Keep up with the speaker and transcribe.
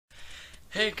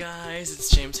Hey guys, it's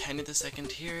James Henry II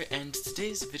here, and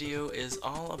today's video is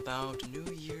all about New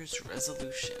Year's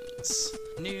resolutions.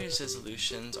 New Year's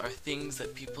resolutions are things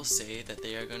that people say that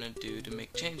they are going to do to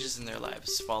make changes in their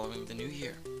lives following the new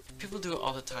year. People do it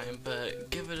all the time, but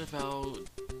give it about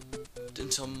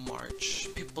until March.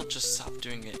 People just stop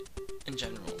doing it in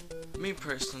general. Me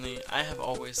personally, I have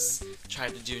always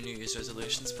tried to do New Year's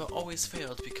resolutions, but always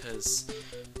failed because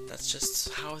that's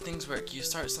just how things work. You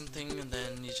start something and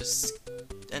then you just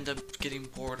end up getting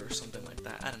bored or something like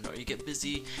that. I don't know, you get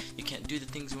busy, you can't do the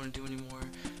things you want to do anymore.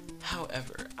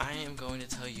 However, I am going to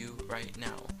tell you right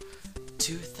now,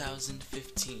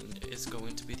 2015 is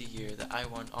going to be the year that I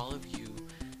want all of you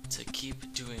to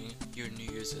keep doing your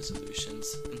New Year's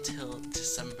resolutions until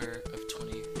December of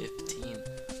 2015.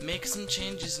 Make some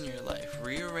changes in your life,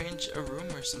 rearrange a room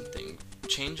or something.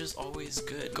 Change is always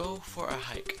good. Go for a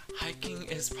hike. Hiking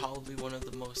is probably one of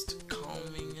the most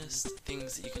calmingest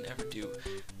things that you can ever do.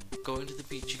 Going to the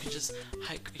beach, you can just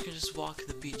hike, you can just walk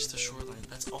the beach, the shoreline.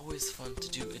 That's always fun to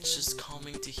do. It's just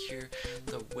calming to hear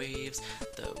the waves,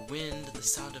 the wind, the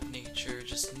sound of nature,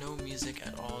 just no music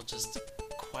at all, just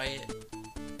quiet,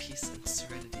 peace and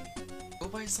serenity. Go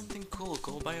buy something cool,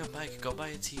 go buy a bike, go buy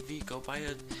a TV, go buy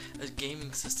a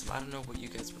gaming system. I don't know what you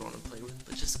guys would want to play with,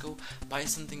 but just go buy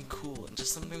something cool and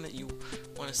just something that you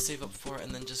want to save up for,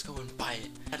 and then just go and buy it.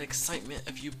 That excitement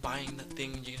of you buying the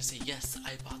thing, and you're gonna say, yes,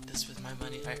 I bought this with my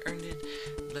money, I earned it,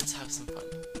 let's have some fun.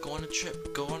 Go on a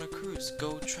trip, go on a cruise,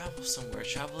 go travel somewhere.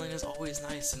 Traveling is always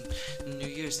nice, and New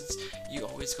Year's, you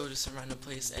always go to some random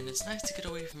place, and it's nice to get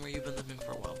away from where you've been living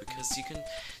for a while, because you can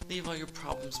leave all your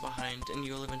problems behind, and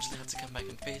you'll eventually have to come back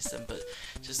and face them. But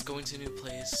just going to a new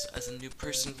place as a new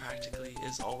person practically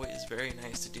is always very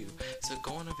nice to do. So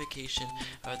go on a vacation,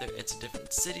 whether it's a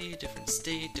different city, different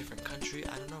state, different country,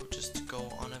 I don't know, just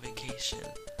go on a vacation.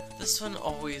 This one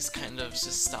always kind of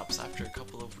just stops after a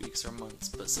couple of weeks or months,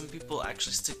 but some people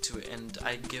actually stick to it, and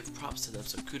I give props to them,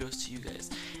 so kudos to you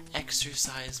guys.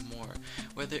 Exercise more,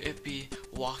 whether it be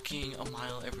walking a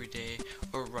mile every day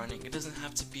or running. It doesn't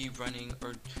have to be running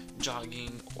or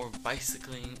jogging or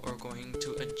bicycling or going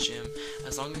to a gym.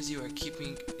 As long as you are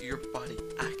keeping your body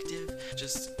active,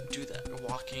 just do that.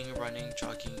 Walking, running,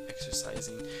 jogging,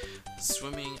 exercising,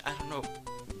 swimming, I don't know.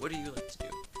 What do you like to do?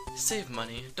 Save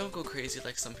money, don't go crazy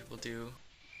like some people do,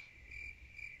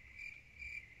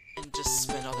 and just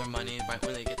spend all their money right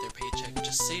when they get their paycheck.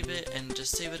 Just save it, and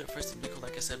just save it up for something cool.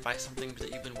 Like I said, buy something that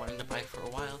you've been wanting to buy for a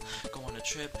while, go on a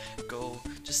trip,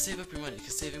 just save up your money,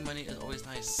 because saving money is always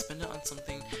nice. Spend it on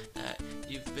something that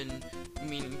you've been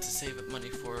meaning to save up money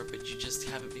for, but you just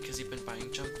haven't because you've been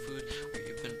buying junk food, or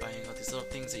you've been buying all these little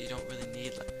things that you don't really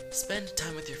need. Like, spend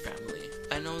time with your family.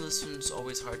 I know this one's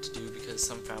always hard to do because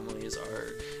some families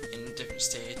are in different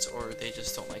states or they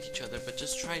just don't like each other, but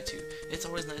just try to. It's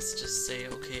always nice to just say,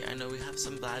 okay, I know we have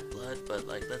some bad blood, but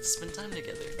like, let's spend time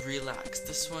together. Relax.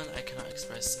 This one I cannot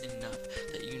express enough,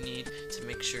 that you need to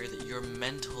make sure that your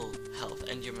mental health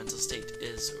and your mental state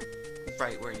is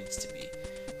right where it needs to be.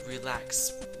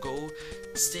 Relax. Go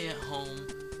stay at home,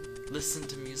 listen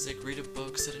to music, read a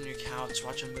book, sit on your couch,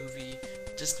 watch a movie.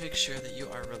 Just make sure that you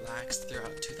are relaxed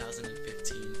throughout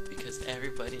 2015, because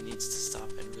everybody needs to stop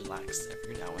and relax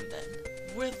every now and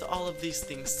then. With all of these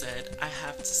things said, I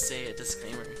have to say a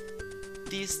disclaimer.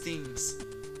 These things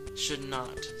should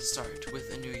not start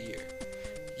with a new year.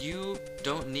 You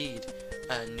don't need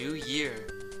a new year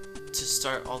to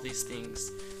start all these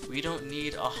things. We don't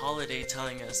need a holiday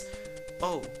telling us,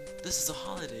 oh, this is a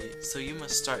holiday, so you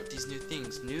must start these new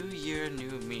things. New year, new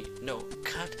me. No,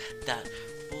 cut that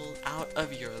out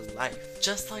of your life.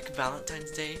 Just like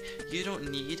Valentine's Day, you don't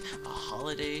need a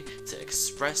holiday to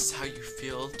express how you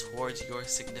feel towards your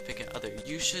significant other.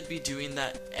 You should be doing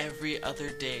that every other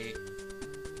day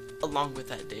along with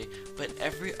that day, but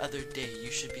every other day you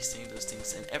should be saying those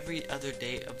things, and every other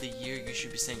day of the year you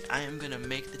should be saying, I am going to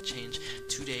make the change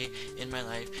today in my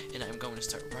life, and I'm going to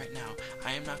start right now.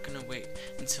 I am not going to wait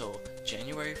until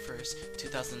January 1st,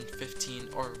 2015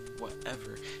 or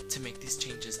whatever to make these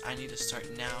changes. I need to start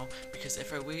now, because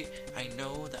if I wait, I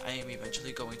know that I am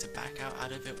eventually going to back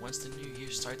out of it once the new year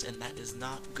starts, and that is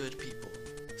not good, people.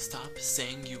 Stop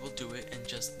saying you will do it and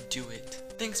just do it.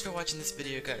 Thanks for watching this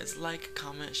video, guys. Like,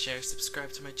 comment, share,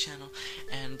 subscribe to my channel.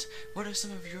 And what are some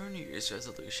of your New Year's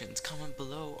resolutions? Comment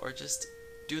below, or just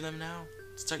do them now.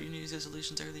 Start your New Year's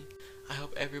resolutions early. I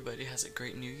hope everybody has a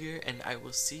great new year, and I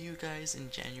will see you guys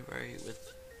in January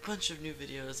with a bunch of new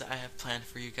videos that I have planned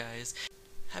for you guys.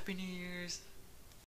 Happy New Year's!